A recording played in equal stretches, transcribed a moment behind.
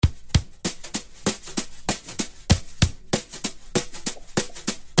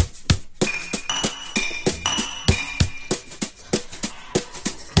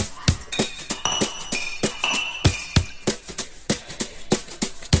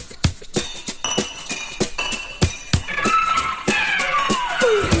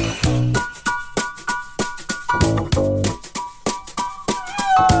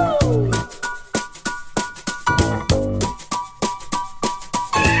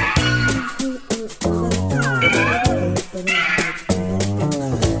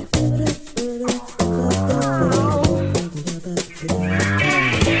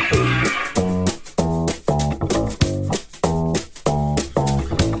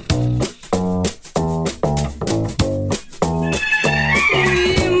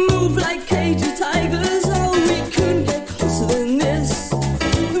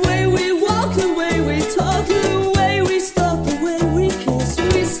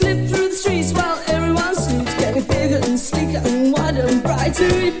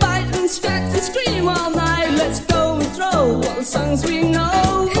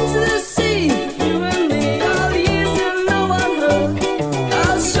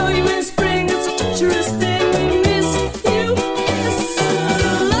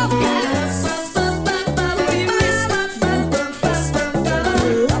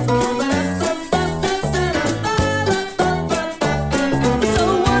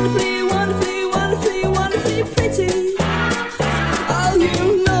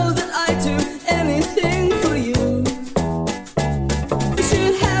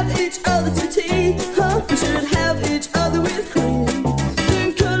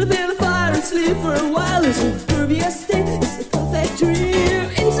live for a while. It's a pervious day. It's the perfect dream.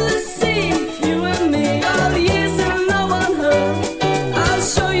 Into the sea, you and me. All the years and no one heard. I'll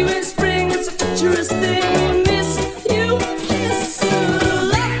show you in spring. It's a futurist thing. We miss you, kiss the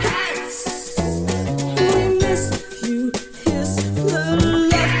love cats. We miss you, kiss the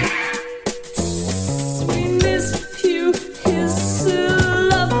love cats. We miss you, kiss the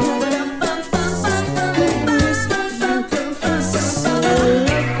love cats. We miss you, kiss the love cats.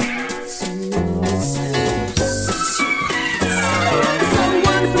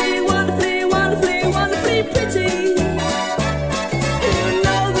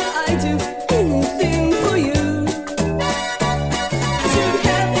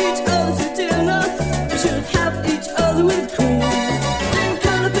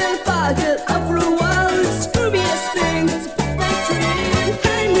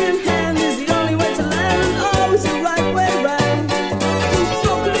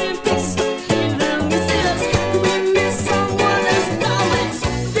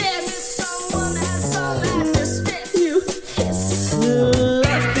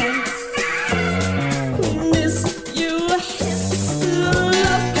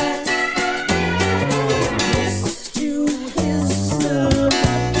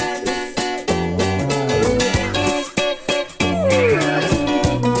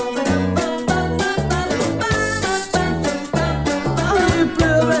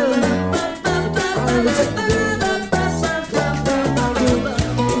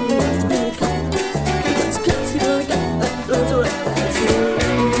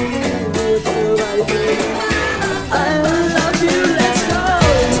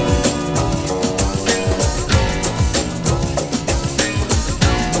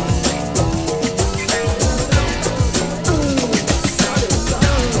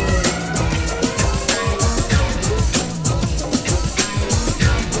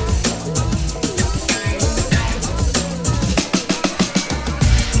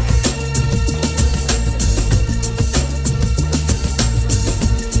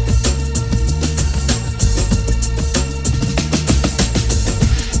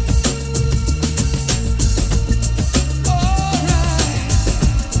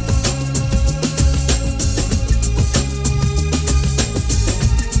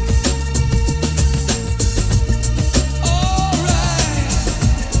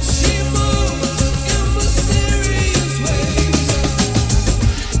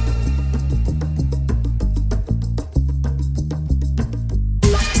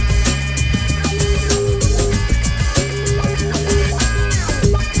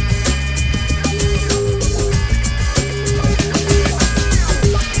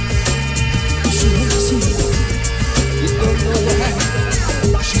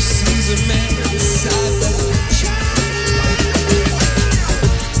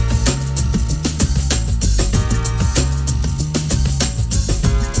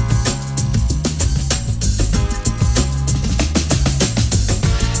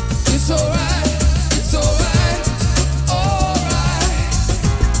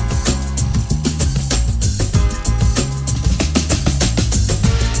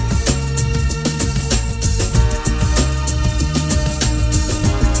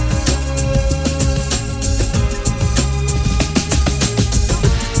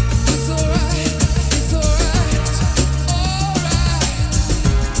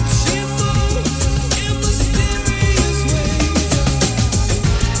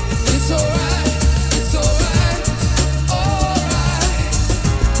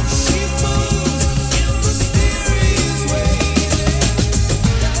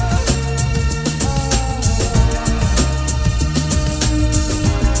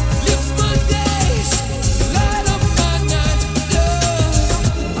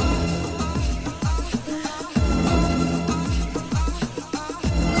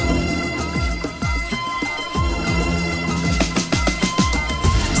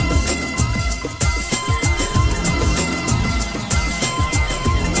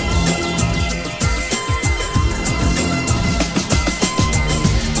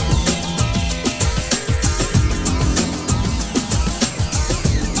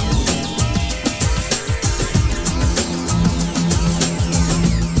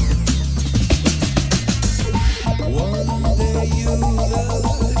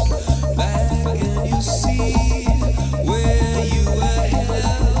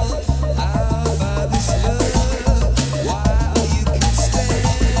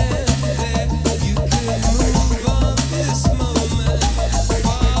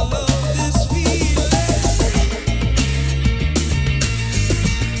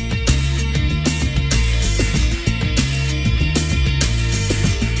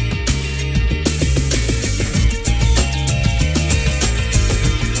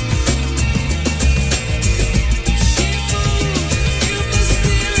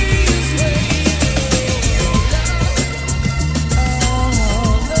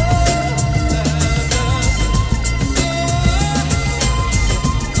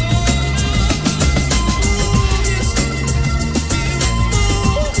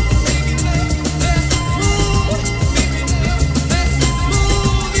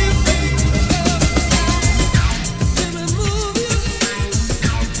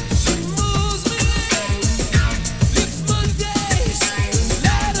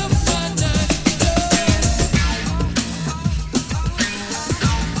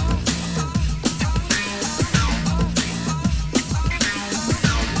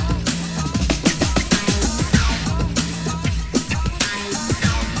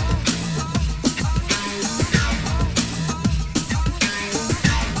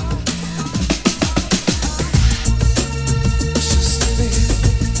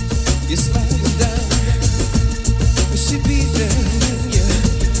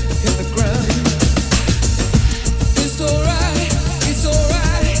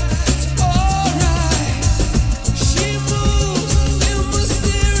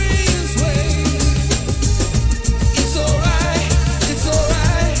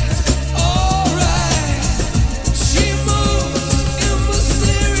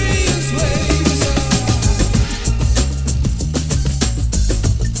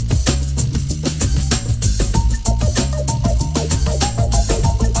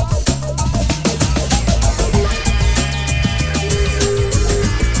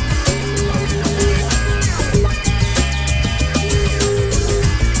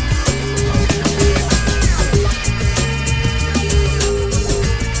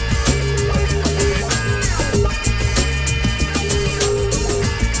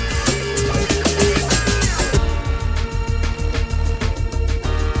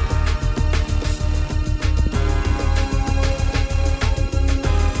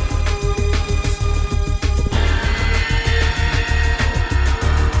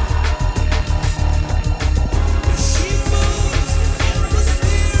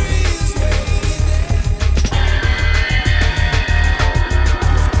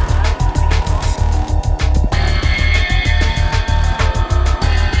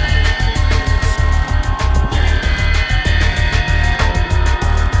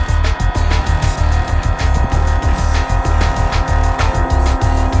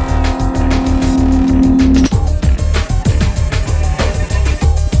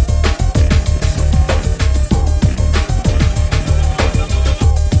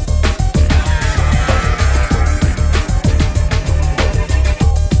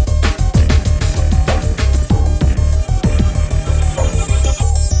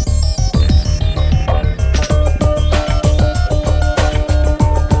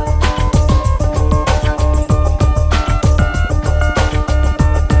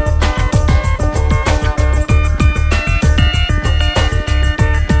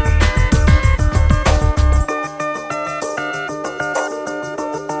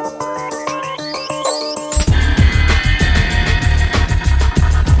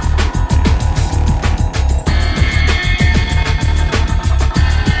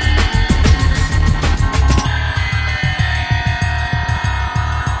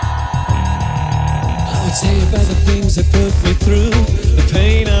 by the things that put me through, the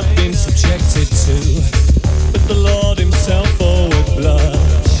pain I've been subjected to. But the Lord himself would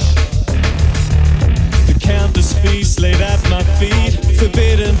blush. The countless feasts laid at my feet,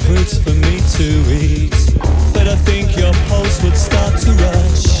 forbidden fruits for me to eat. But I think your pulse would start to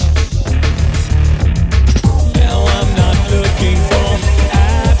rush. Now I'm not looking for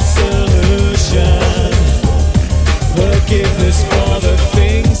absolution, forgiveness for the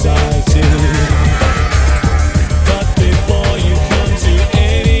things I do. But before you come to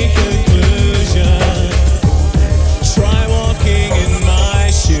any conclusion, try walking in my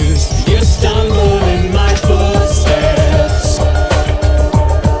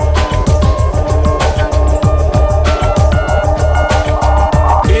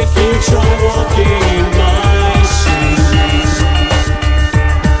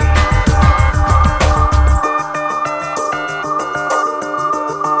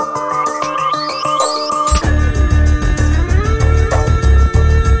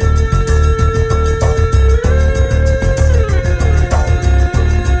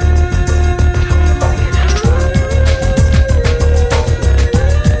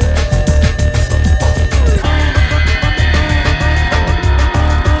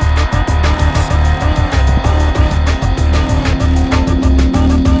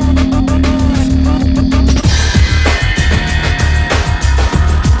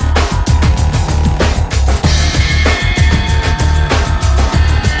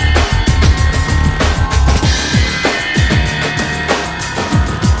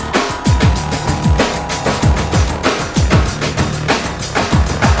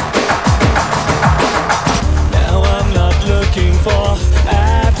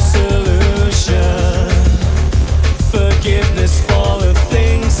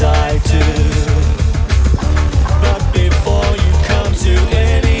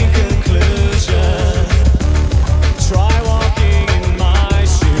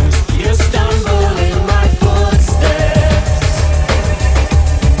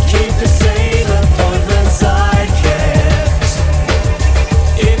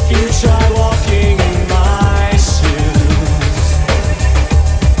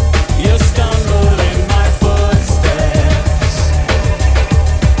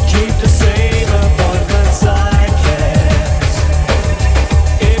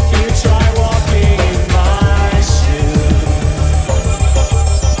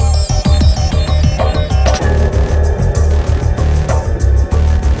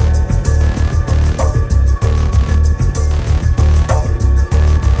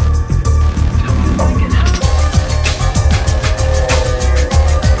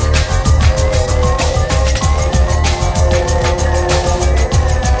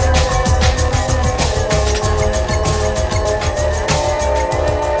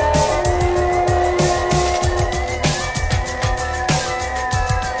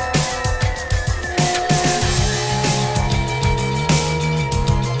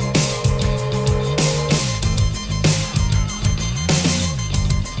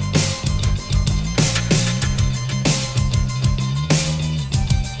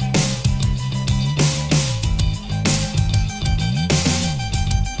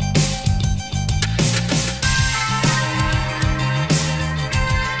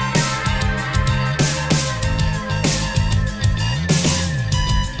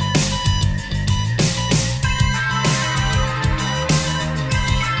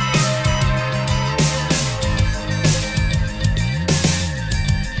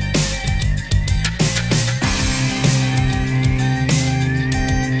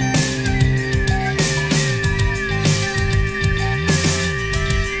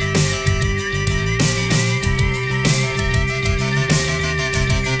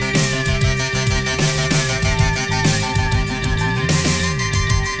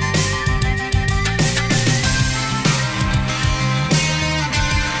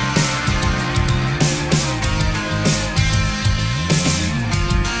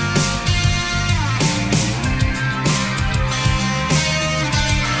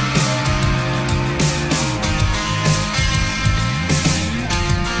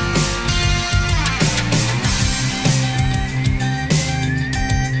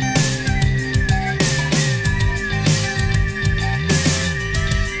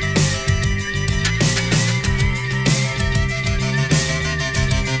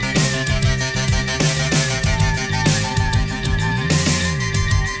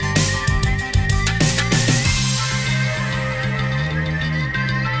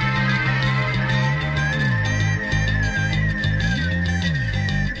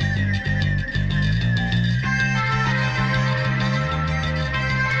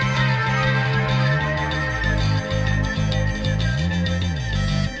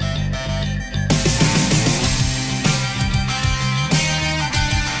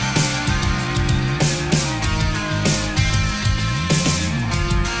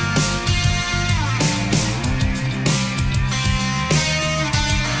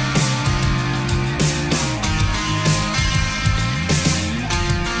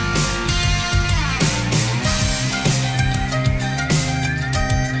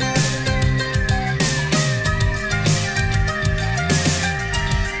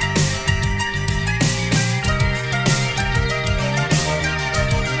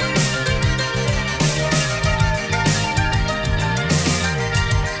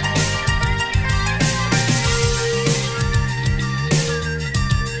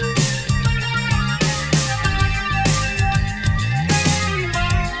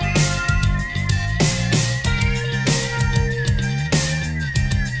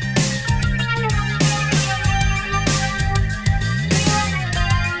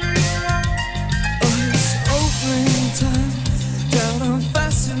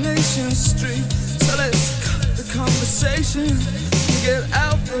Ocean Street. So let's cut the conversation and get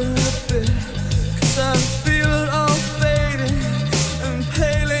out for a bit. 'Cause I feel it all fading and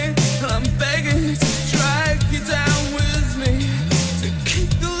paling, and I'm begging to drag you down with me to keep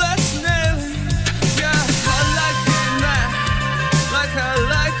the last nailing. Yeah, I like it now, like I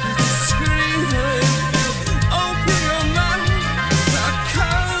like it to scream. Open your mouth, I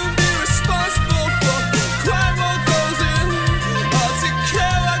can't be responsible for quite what goes in, or to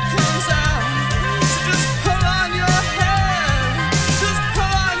care what comes out. So just pull on your hair, just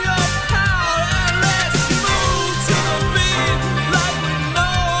pull on your power and let's move.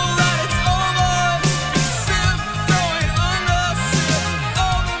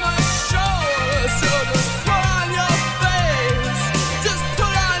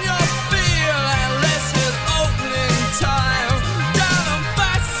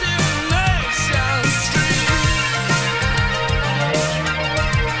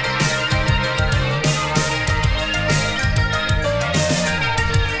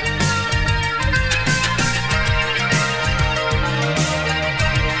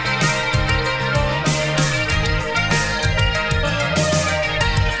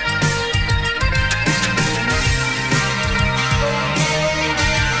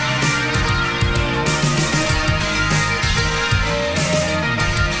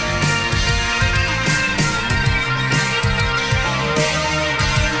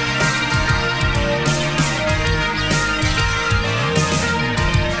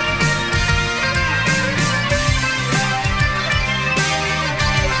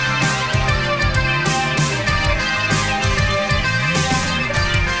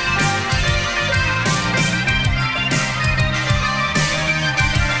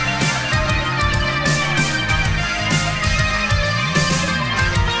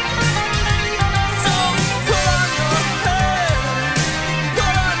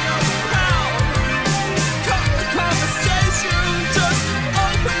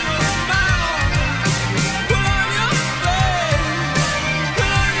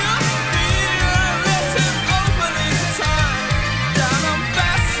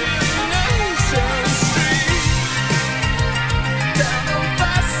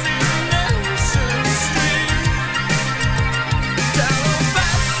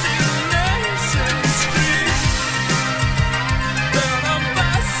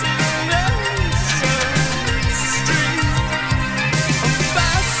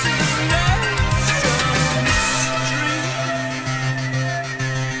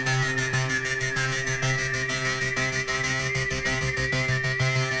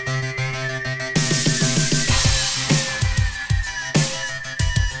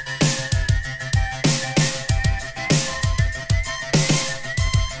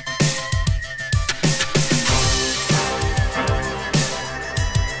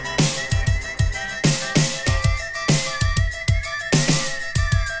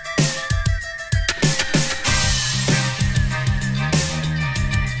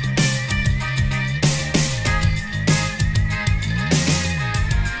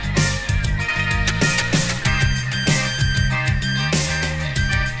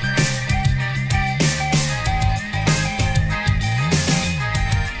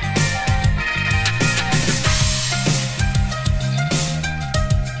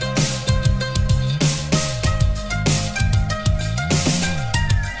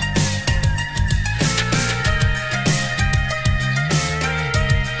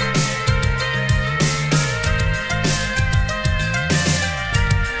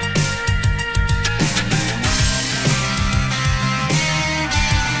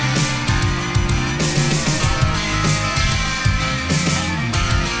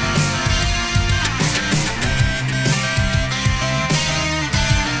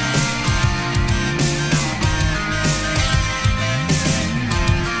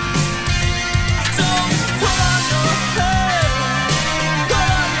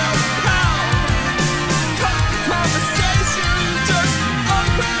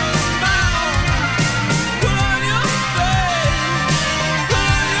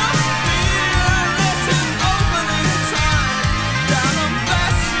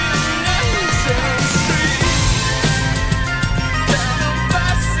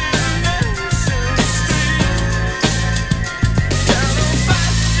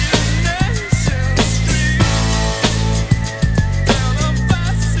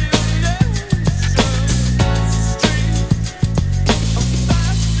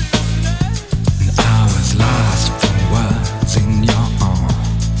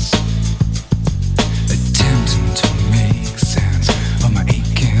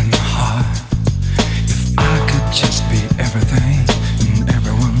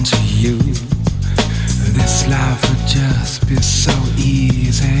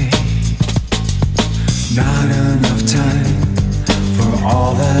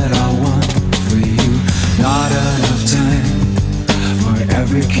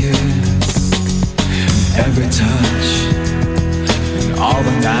 every kiss, every touch, and all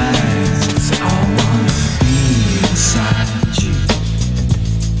the nights I wanna be inside you.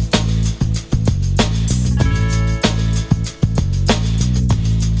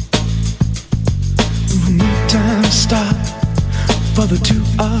 Make time stop for the two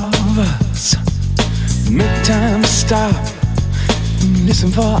of us. Make time stop and listen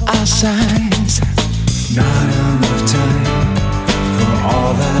for our signs. Not enough time for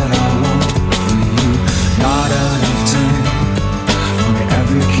all that I want for you. Not enough time for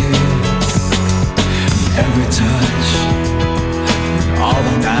every kiss, every touch, all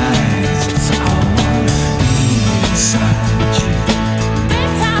the nights I wanna be inside you.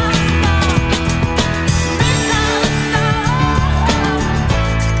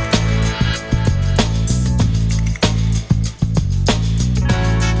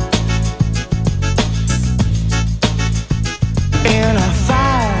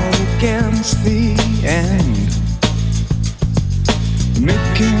 The end,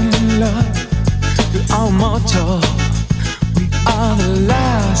 making love, we are mortal. We are the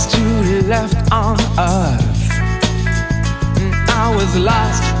last two left on earth. And I was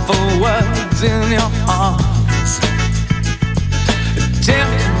lost for words in your arms,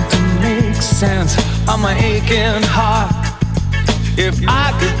 attempting to make sense of my aching heart. If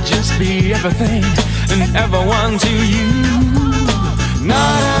I could just be everything and everyone to you.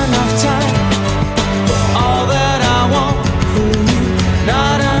 Not enough time for all that I want for you.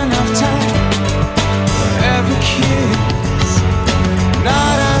 Not enough time for every kiss.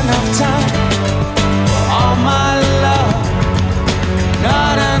 Not enough time for all my love.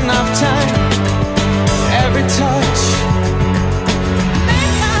 Not enough time for every touch.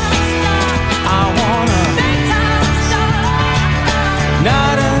 I wanna.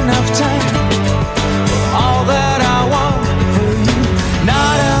 Not enough time for all that I want.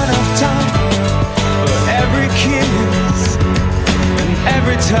 Not enough time for every kiss and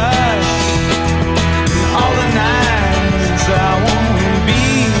every touch and all the nights I wanna be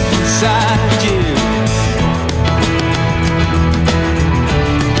beside you.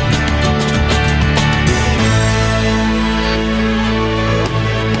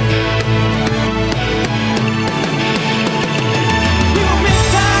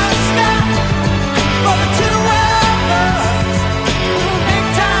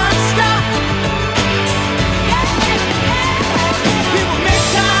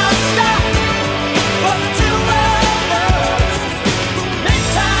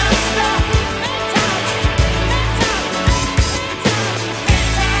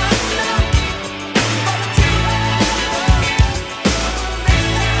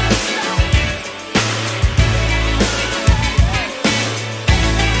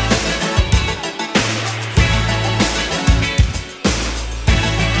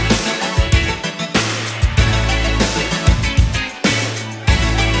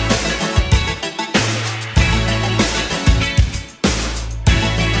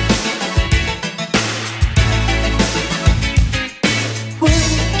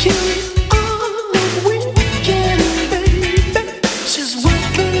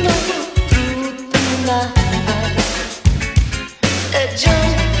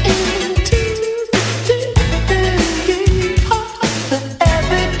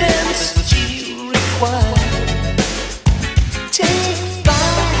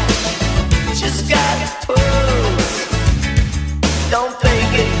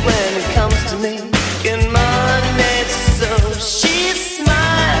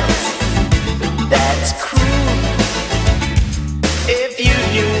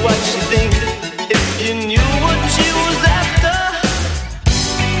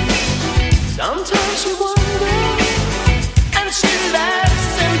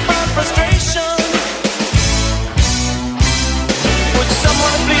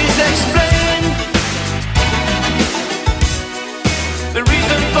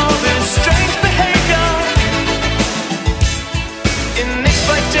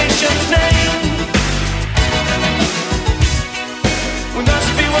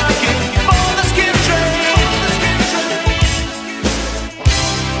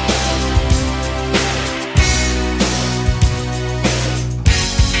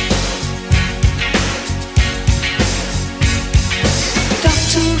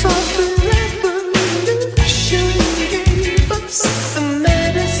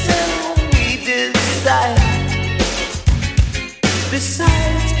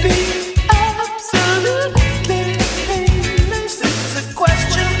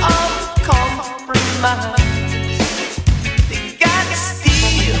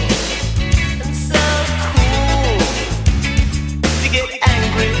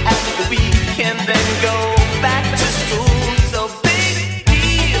 Angry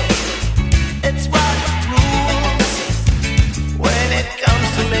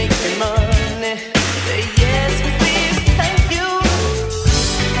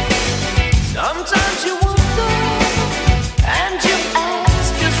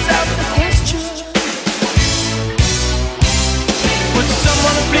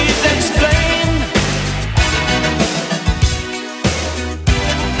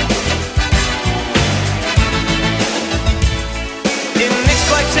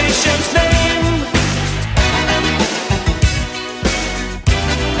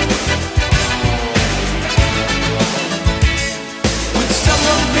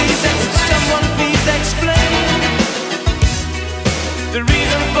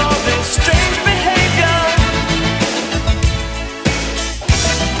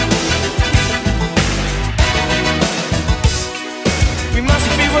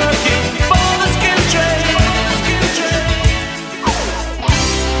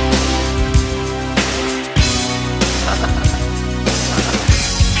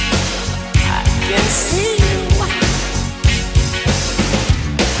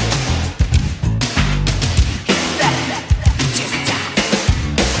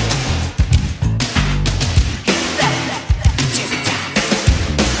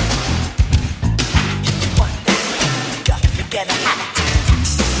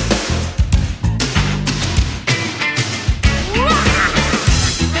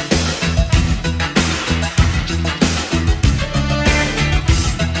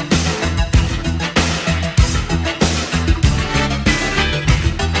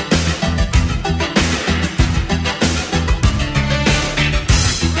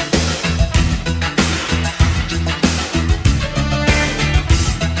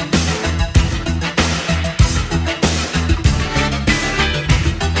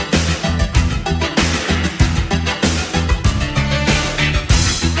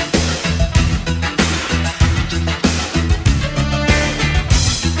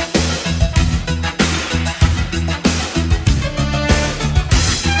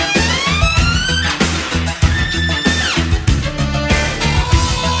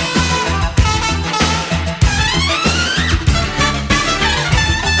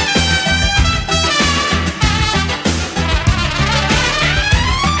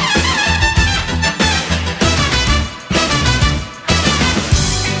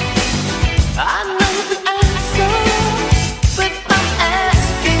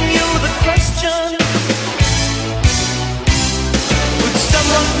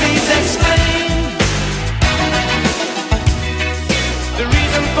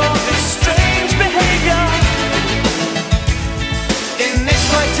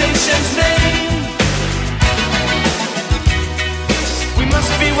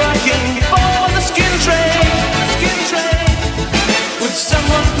working for the skin trade? Would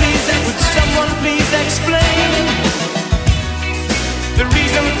someone please explain the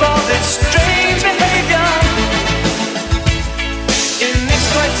reason for this strange behavior in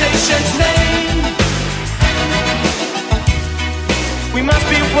exploitation's name? We must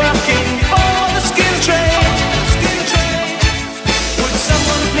be working for the skin trade. Would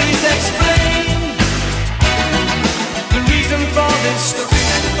someone please explain the reason for this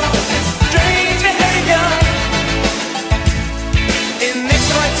strange behavior in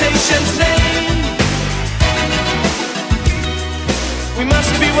exploitation's name? We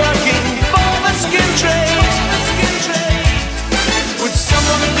must be working for the skin trade. Would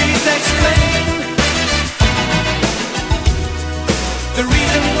someone please explain the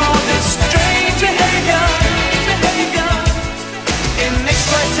reason for this strange behavior in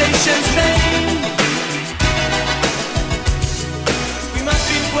exploitation's name?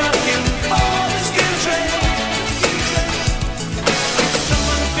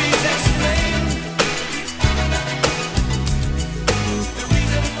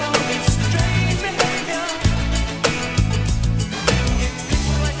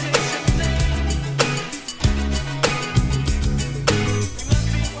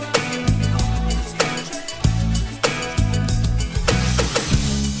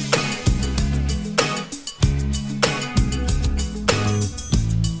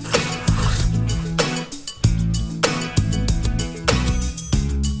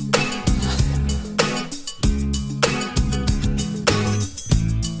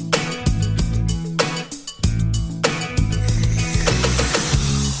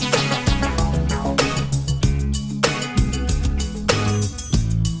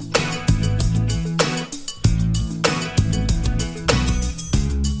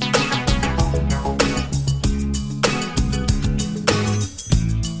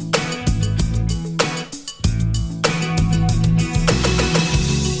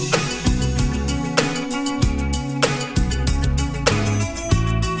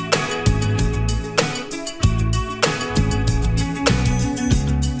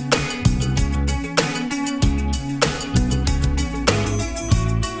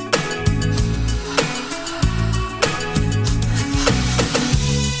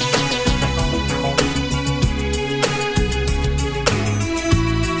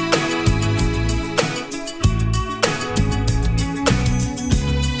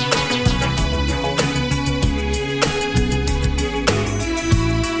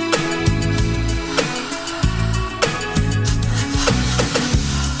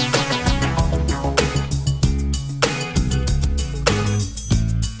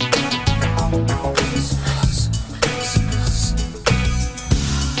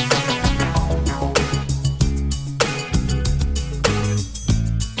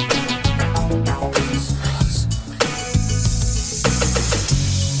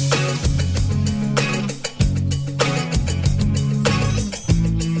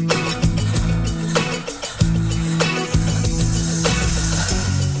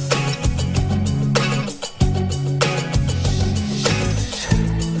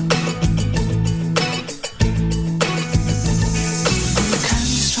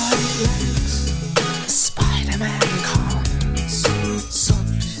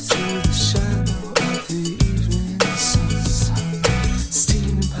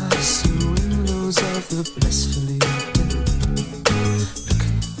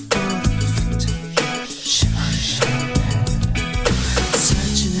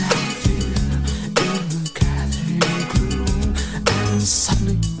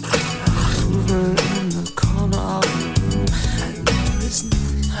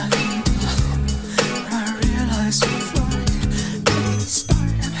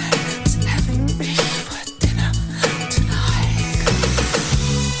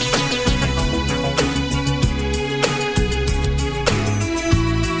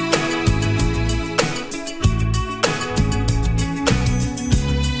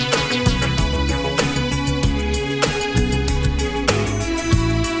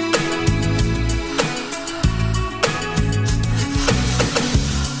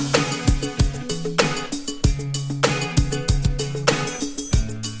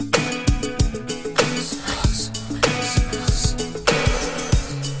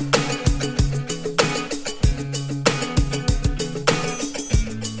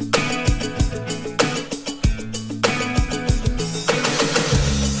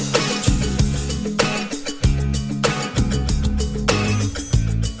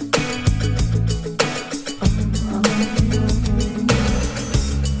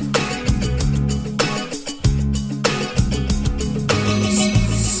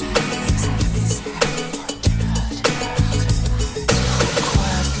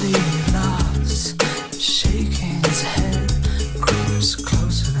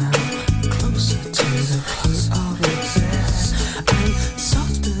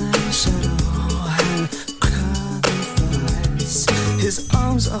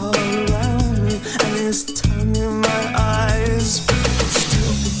 arms all around me and his tongue in my eyes.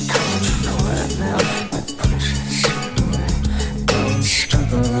 Still because right now, my precious don't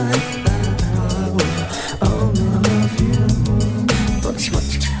struggle like that. I will only love you, but it's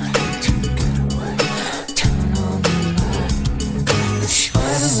much too late to get away. Turn on the light. The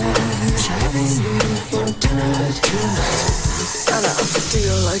Spider-Man is having me for eternity, and I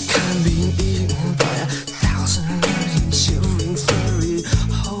feel like I'm being eaten by 1,000 shivering furry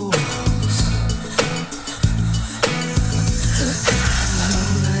holes.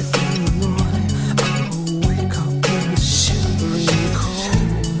 That in the morning I will wake up in the shivering cold,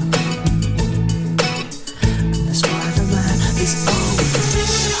 and the Spider-Man is always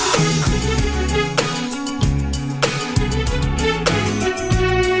hungry.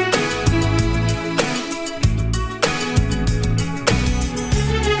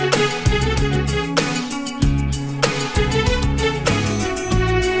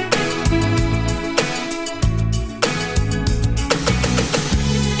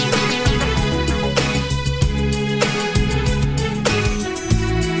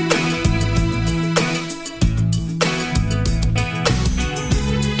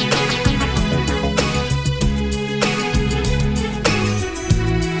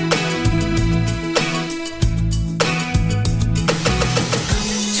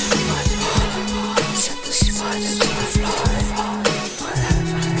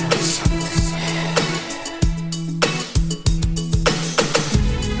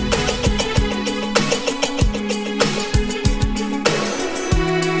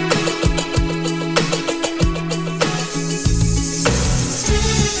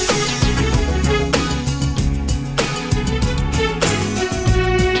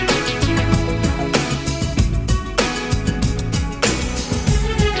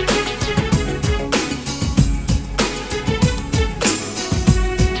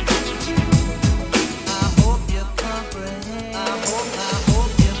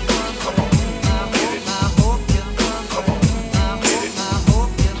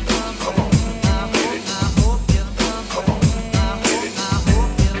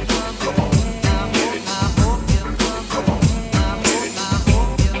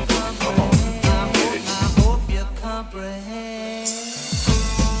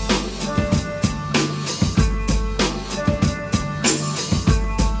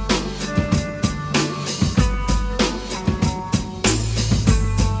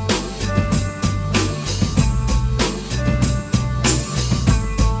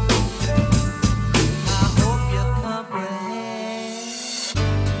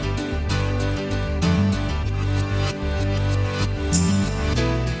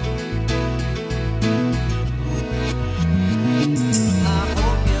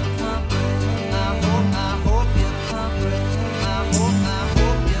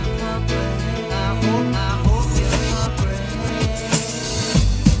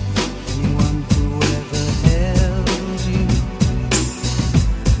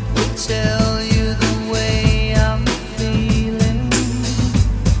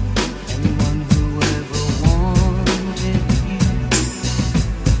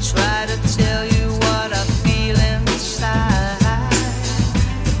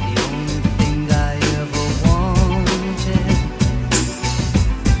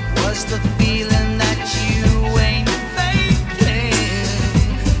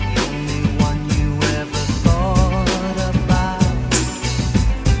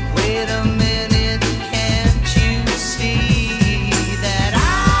 Wait a minute.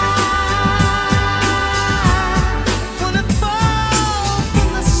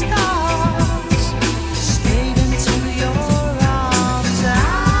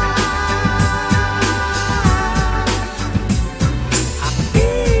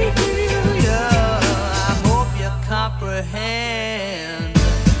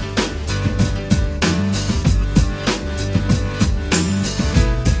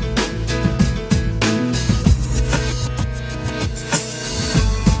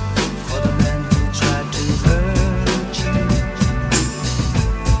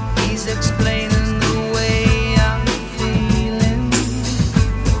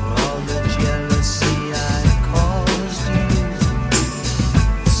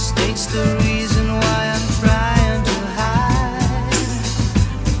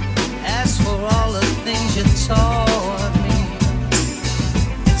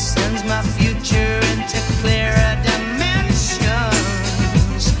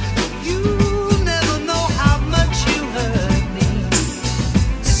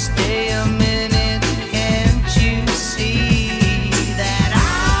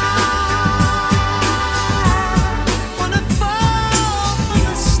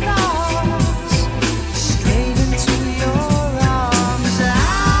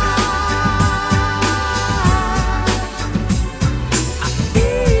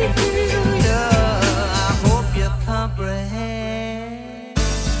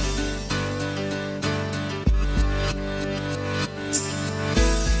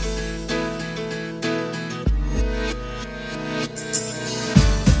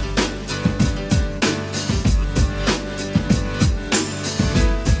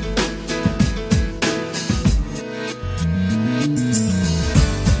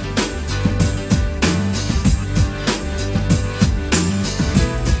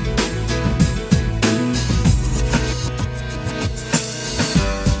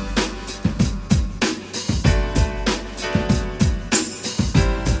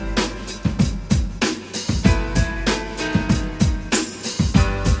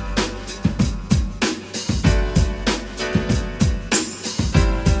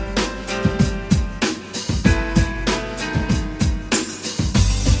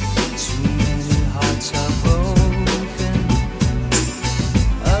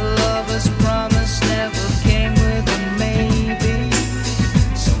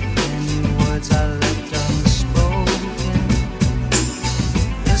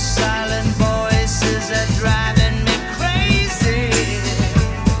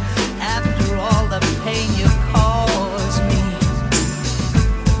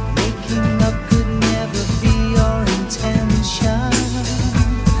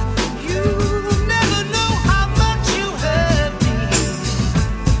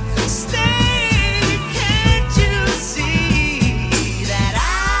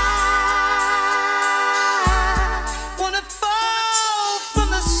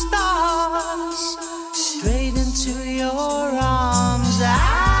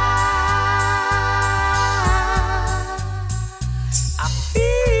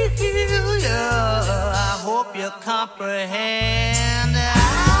 comprehend.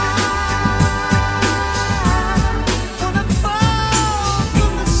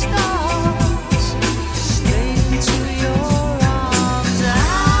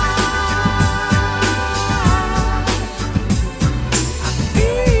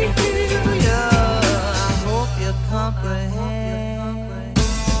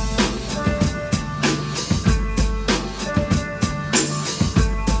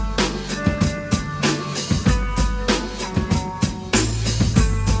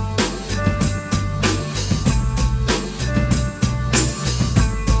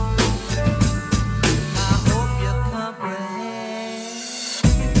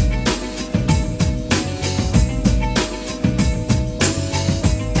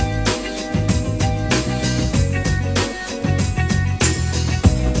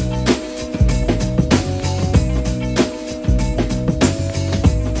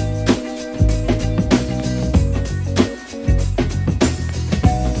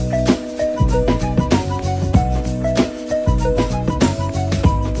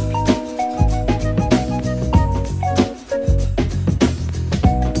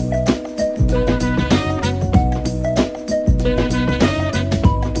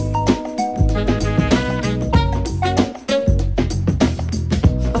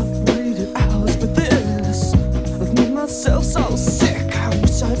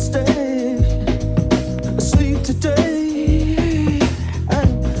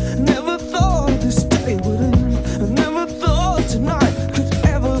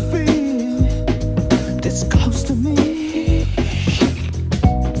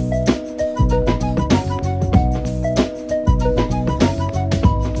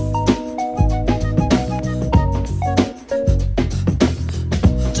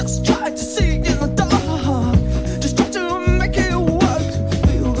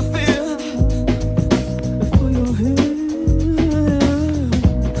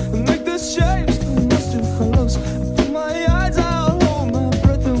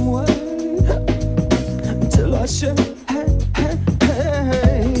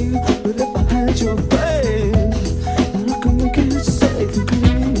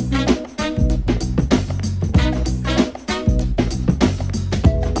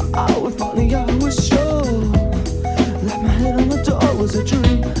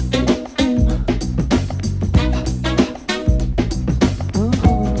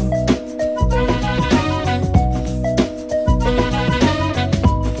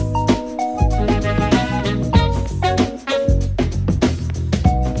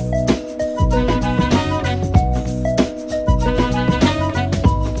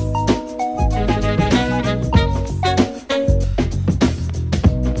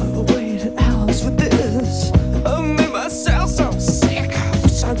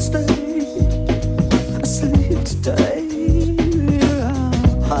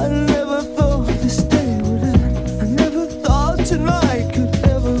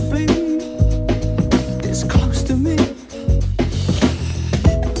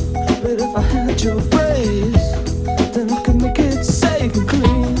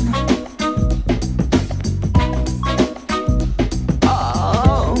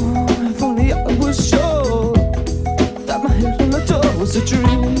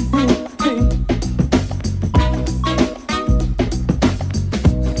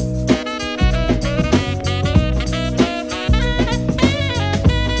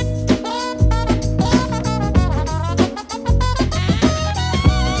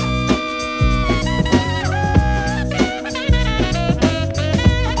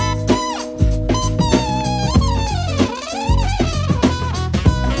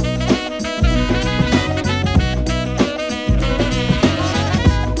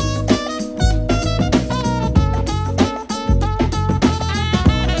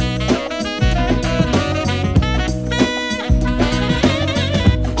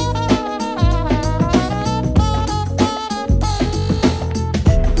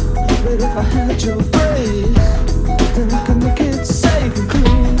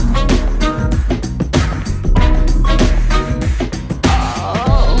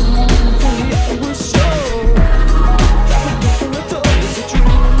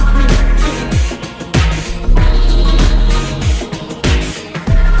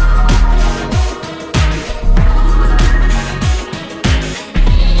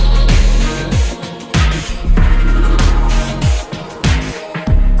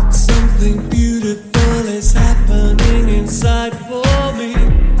 Beautiful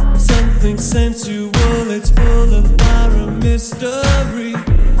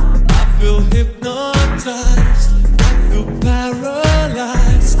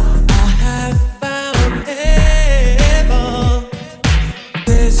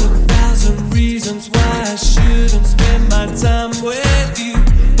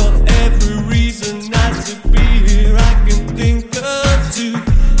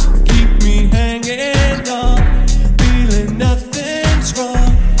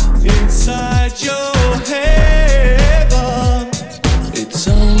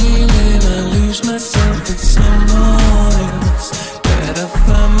myself with someone else. That I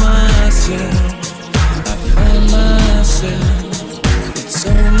find myself, I find myself. It's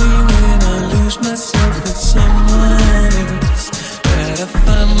only when I lose myself with someone else that I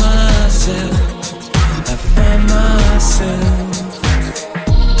find myself, I find myself.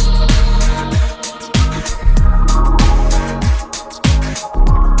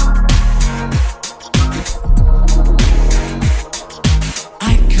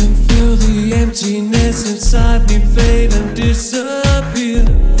 Emptiness inside me fade and disappear.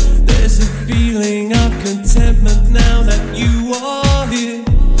 There's a feeling of contentment now that you are here.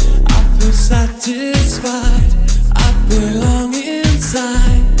 I feel satisfied, I belong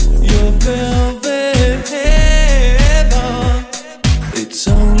inside your velvet heaven. It's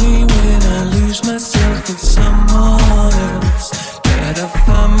only when I lose myself with someone else that I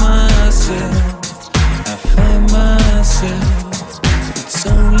find myself, I find myself. It's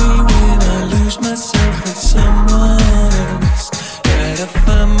only when I lose myself with someone else that I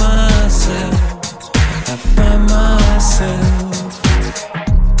find myself, I find myself.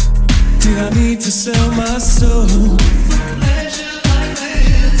 Did I need to sell my soul for pleasure like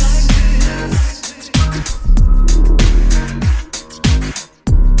this?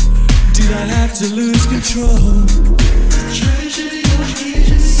 Did I have to lose control? Treasure your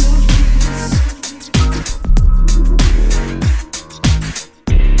kiss.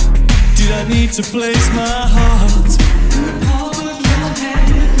 Did I need to place my heart in the palm of your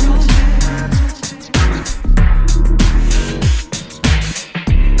hand?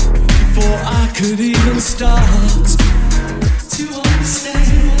 Before I could even start to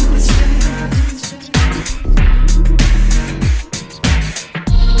understand.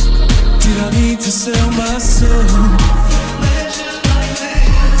 Did I need to sell my soul?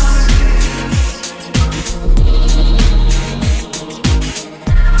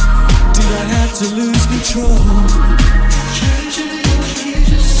 To lose control.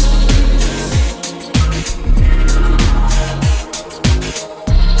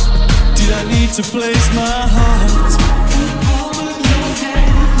 Did I need to place my heart in the palm of your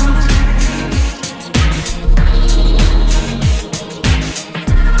hand?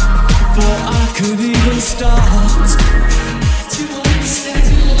 Before I could even start to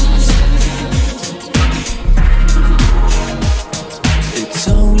understand. It's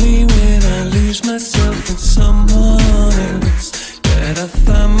only when I lose myself with someone else that I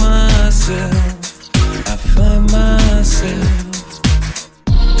find myself, I find myself.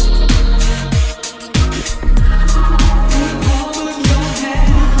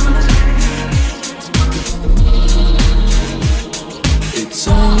 It's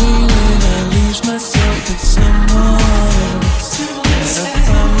only when I lose myself with someone else that I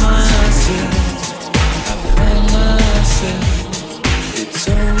find myself, I find myself. It's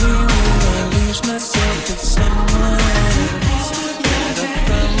only when I lose myself with someone else that I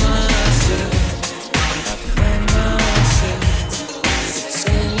find myself, I find myself. It's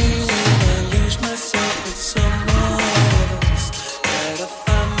only when I lose myself with someone else that I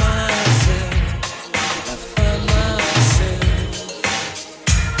find myself, I find myself.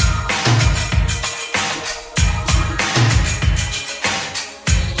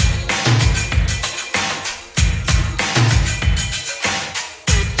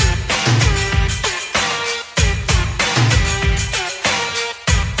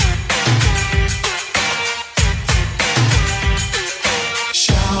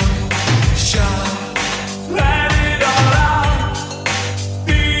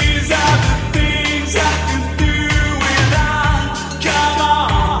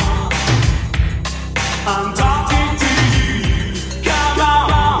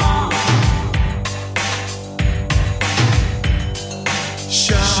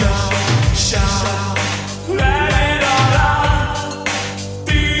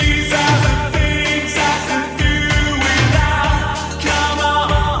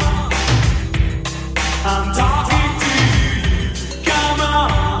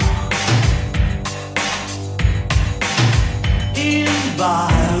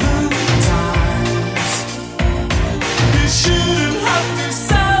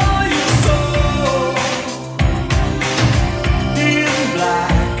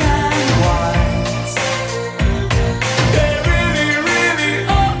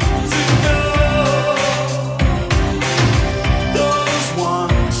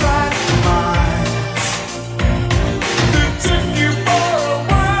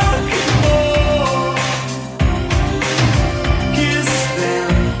 Them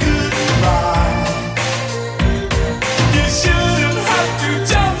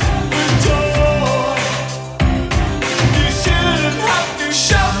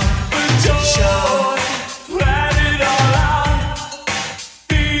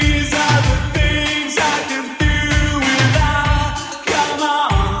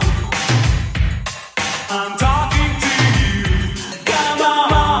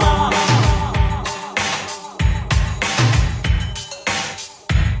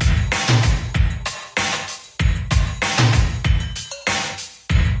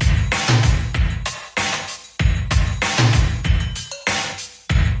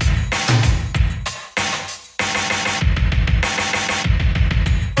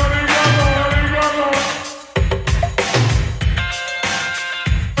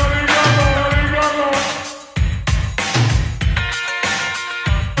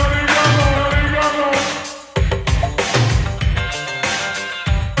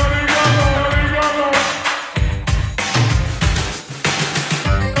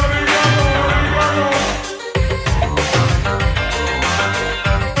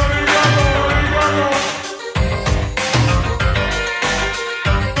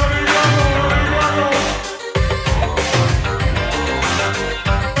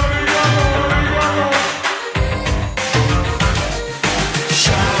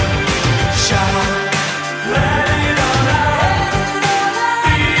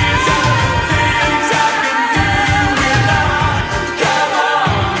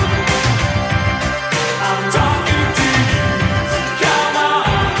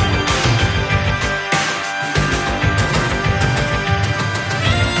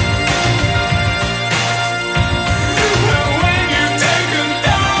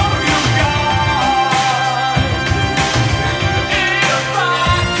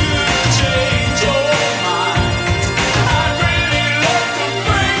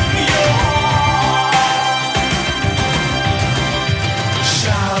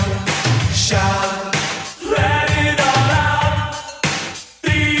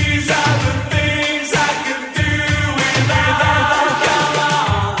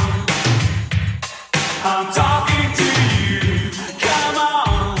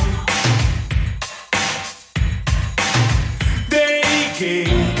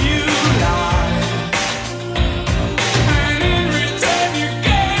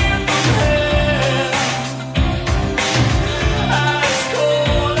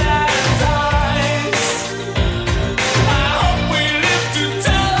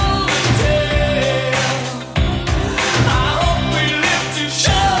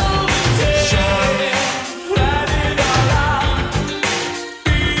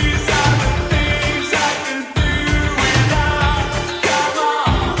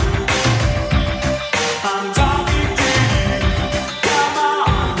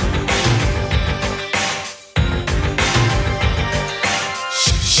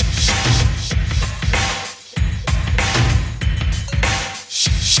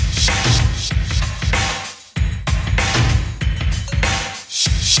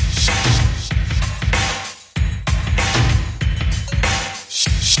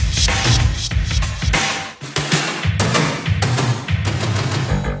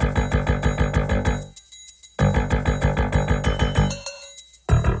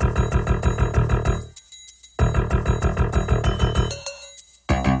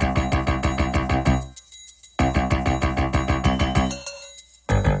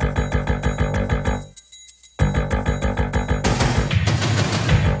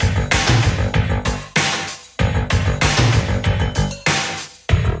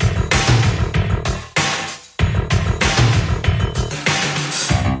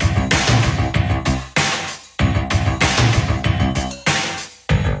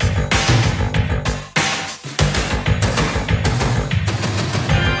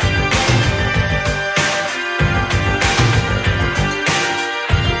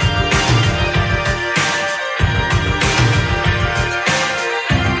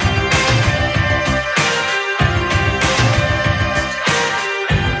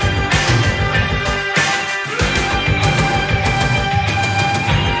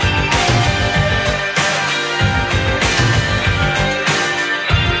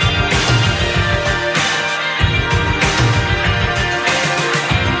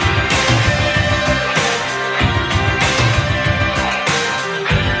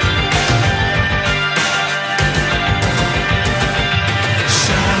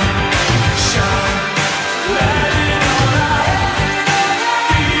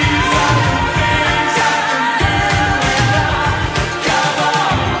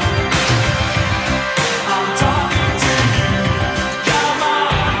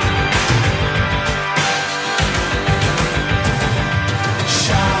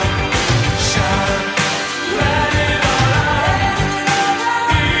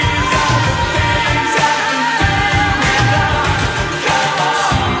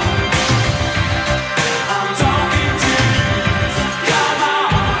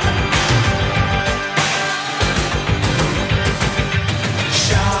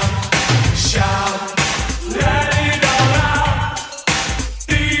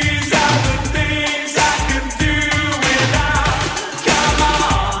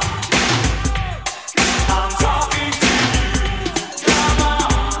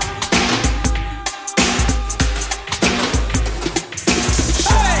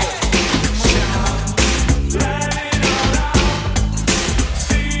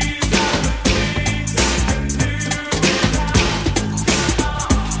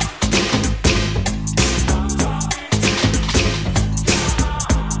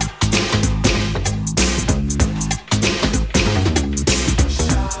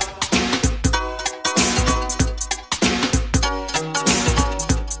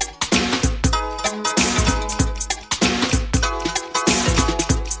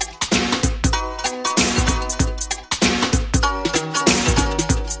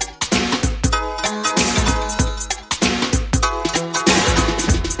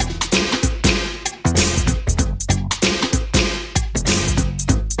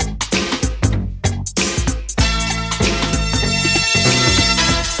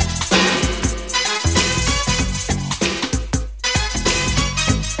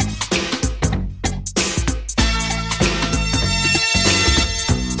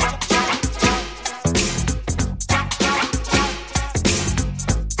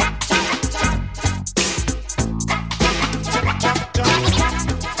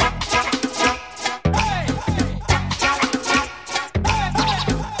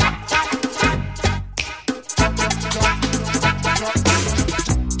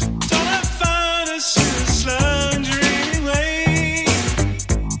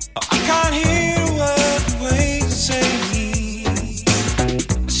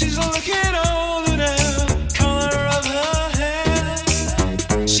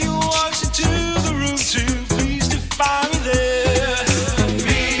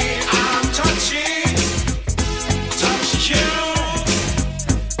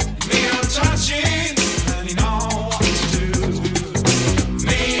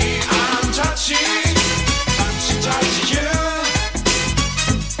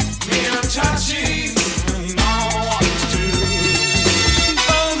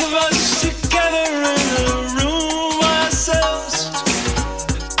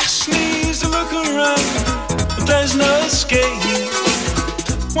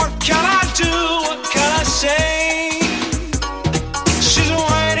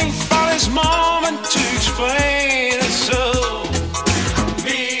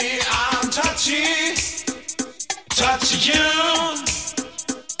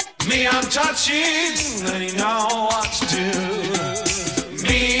Me, I'm touching, and you know what to do.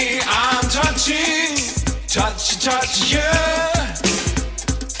 Me, I'm touching, touch, yeah.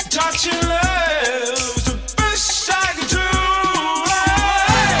 Touching love's the best I can do.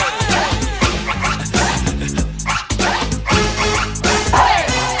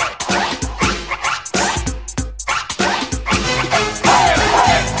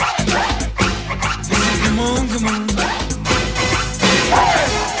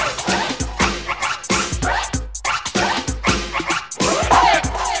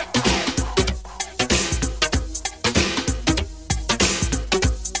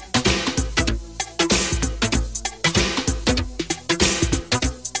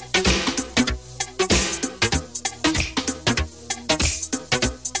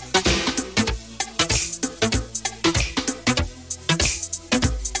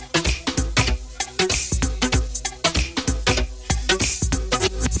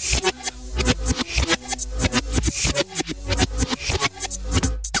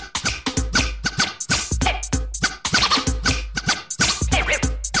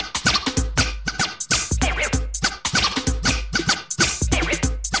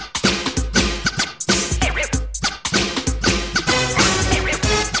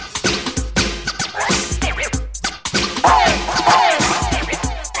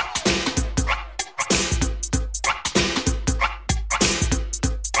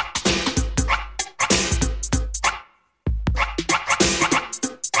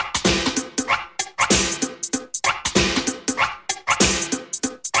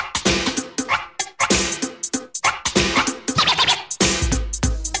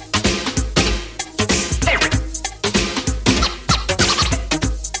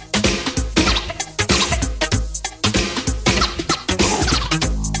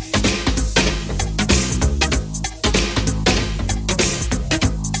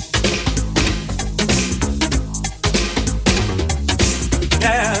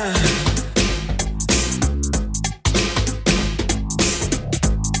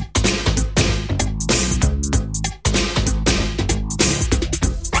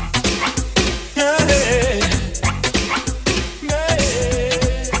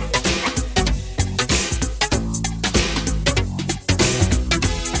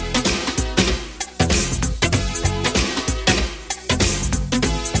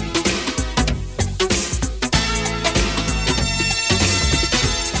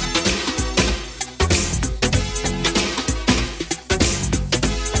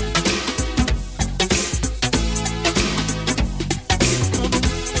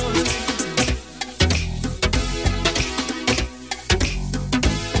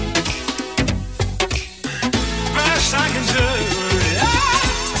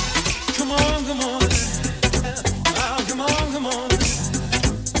 Come on.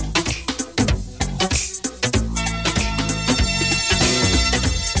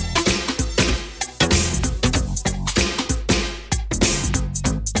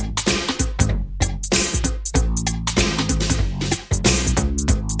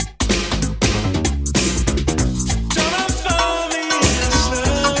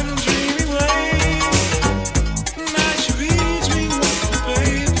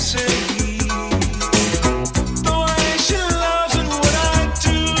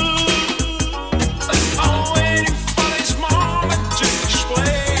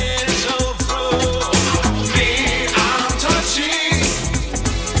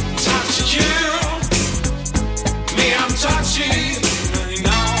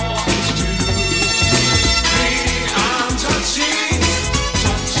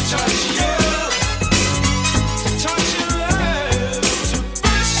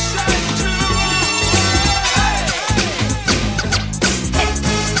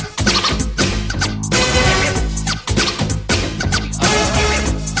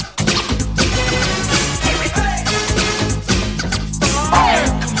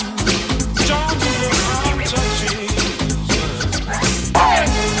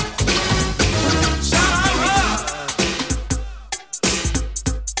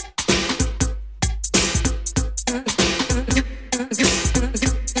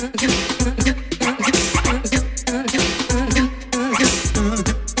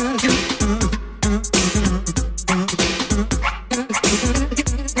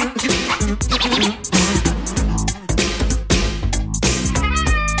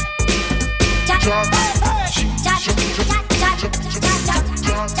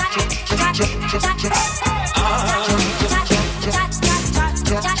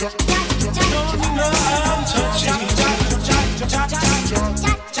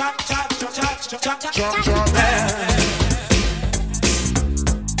 Jump.